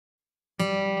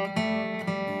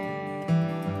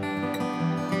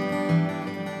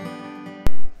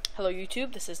Hello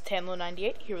YouTube, this is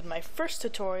Tamlo98 here with my first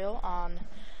tutorial on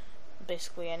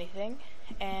basically anything,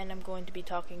 and I'm going to be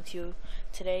talking to you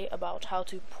today about how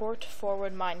to port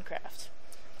forward Minecraft.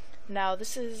 Now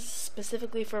this is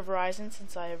specifically for Verizon,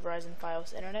 since I have Verizon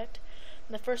FiOs internet.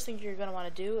 And the first thing you're going to want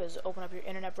to do is open up your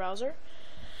internet browser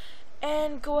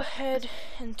and go ahead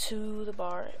into the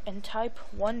bar and type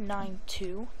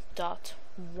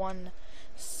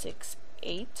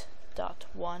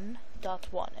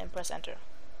 192.168.1.1 and press enter.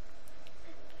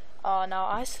 Now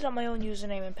I set up my own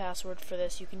username and password for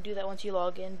this. You can do that once you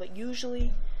log in, but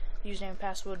usually username and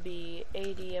password would be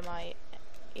admin,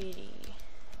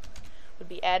 would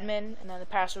be admin, and then the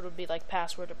password would be like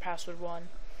password or password1.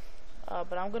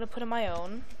 But I'm gonna put in my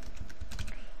own,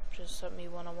 which is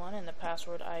subme101, and the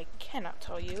password I cannot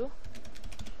tell you.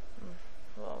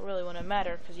 Well, it really wouldn't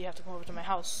matter because you have to come over to my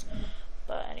house.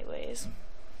 But anyways,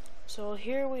 so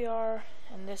here we are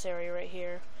in this area right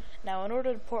here. Now, in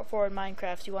order to port forward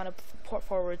Minecraft, you want to port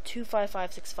forward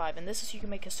 25565, and this is so you can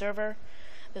make a server.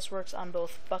 This works on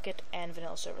both Bucket and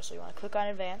Vanilla server. So you want to click on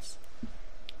Advanced.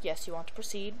 Yes, you want to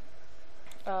proceed.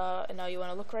 And now you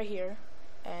want to look right here,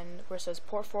 and where it says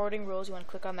Port Forwarding Rules, you want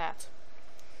to click on that.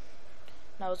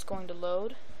 Now it's going to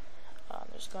load.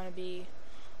 There's going to be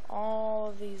all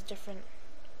of these different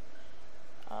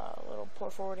little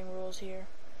port forwarding rules here.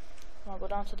 I'll go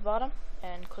down to the bottom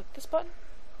and click this button,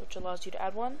 which allows you to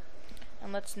add one,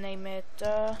 and let's name it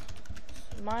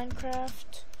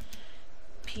Minecraft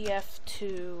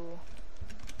PF2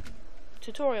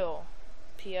 tutorial.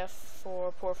 PF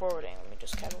for port forwarding. Let me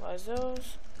just capitalize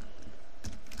those.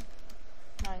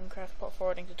 Minecraft port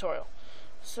forwarding tutorial.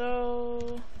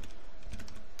 So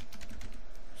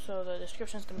the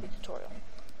description is going to be tutorial.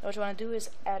 Now what you want to do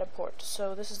is add a port.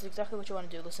 So this is exactly what you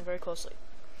want to do. Listen very closely.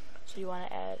 So you want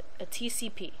to add a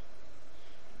TCP.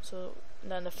 So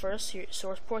then the first, your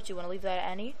source ports, you want to leave that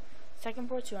at any. Second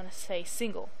ports, you want to say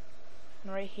single.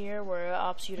 And right here, where it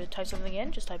opts you to type something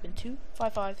in, just type in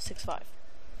 25565.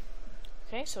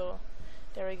 Okay, so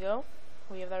there we go.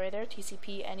 We have that right there,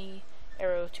 TCP any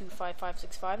arrow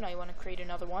 25565. Now you want to create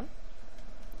another one,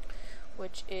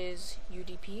 which is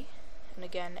UDP, and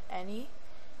again, any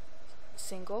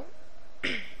single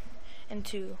and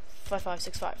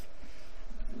 25565.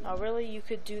 Now really, you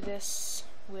could do this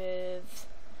with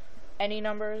any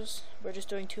numbers. We're just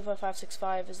doing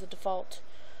 25565 as the default.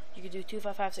 You could do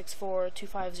 25564,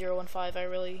 25015. I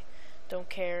really don't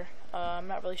care. I'm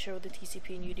not really sure what the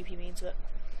TCP and UDP means, but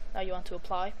now you want to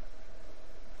apply.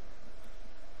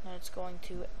 Now it's going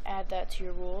to add that to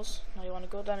your rules. Now you want to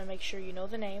go down and make sure you know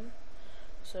the name.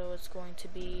 So it's going to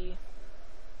be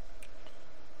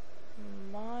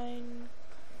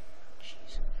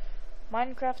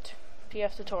Minecraft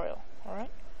PF tutorial.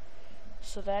 Alright?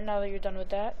 So then, now that you're done with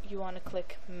that, you want to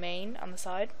click main on the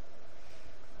side.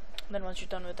 Then once you're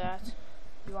done with that,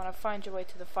 you want to find your way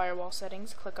to the firewall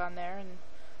settings, click on there, and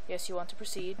yes, you want to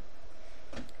proceed.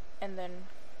 And then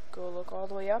go look all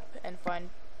the way up and find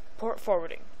port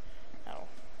forwarding. Now,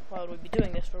 why would we be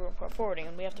doing this? We're port forwarding,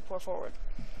 and we have to port forward.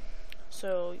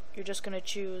 So you're just going to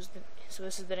choose, so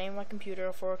this is the name of my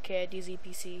computer, 4K IDZ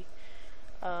PC.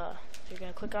 So you're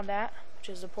going to click on that, which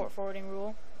is the port forwarding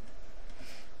rule.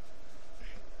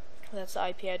 That's the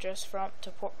IP address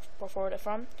to port forward it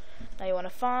from. Now you want to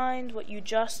find what you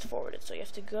just forwarded. So you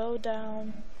have to go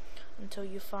down until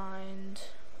you find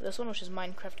this one, which is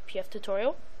Minecraft PF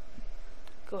tutorial.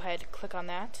 Go ahead, click on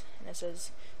that, and it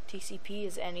says TCP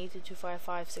is any to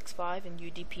 25565 and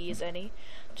UDP is any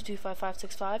to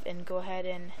 25565, and go ahead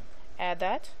and add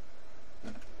that.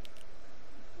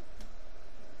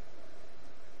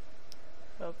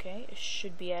 Okay, it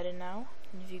should be added now.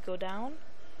 And if you go down,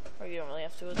 or you don't really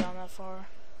have to go down that far.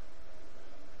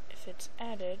 If it's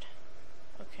added,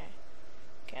 okay,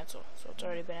 cancel. So it's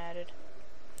already been added.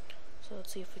 So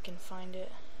let's see if we can find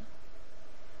it.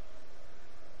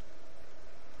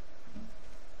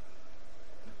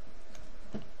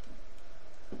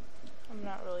 I'm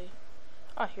not really.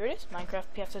 Ah, here it is. Minecraft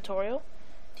PF tutorial.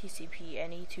 TCP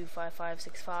any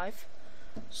 25565.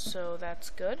 So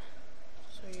that's good.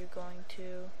 So you're going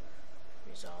to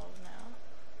resolve now.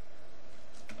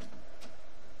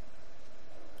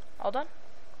 All done.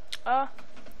 So I'm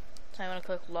going to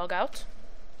click log out.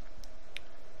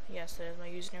 Yes, that is my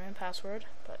username and password,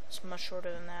 but it's much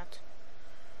shorter than that.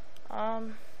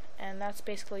 And that's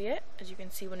basically it. As you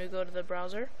can see, when we go to the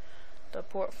browser, the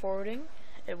port forwarding,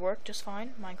 it worked just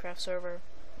fine. Minecraft server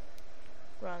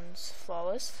runs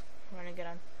flawless. We're running it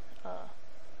on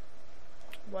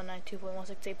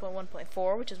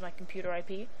 192.168.1.4, which is my computer IP,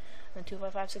 and then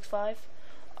 25565.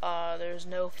 There's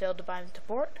no failed to bind to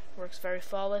port. Works very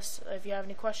flawless. If you have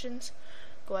any questions,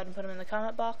 go ahead and put them in the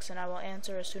comment box, and I will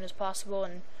answer as soon as possible,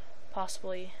 and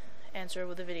possibly answer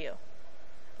with a video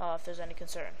if there's any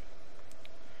concern.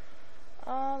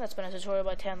 That's been a tutorial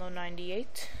by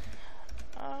Tanlo98.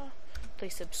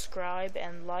 Please subscribe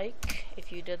and like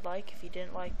if you did like. If you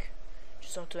didn't like,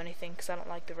 just don't do anything, because I don't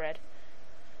like the red.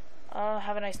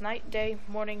 Have a nice night, day,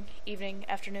 morning, evening,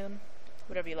 afternoon,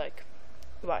 whatever you like.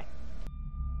 Goodbye.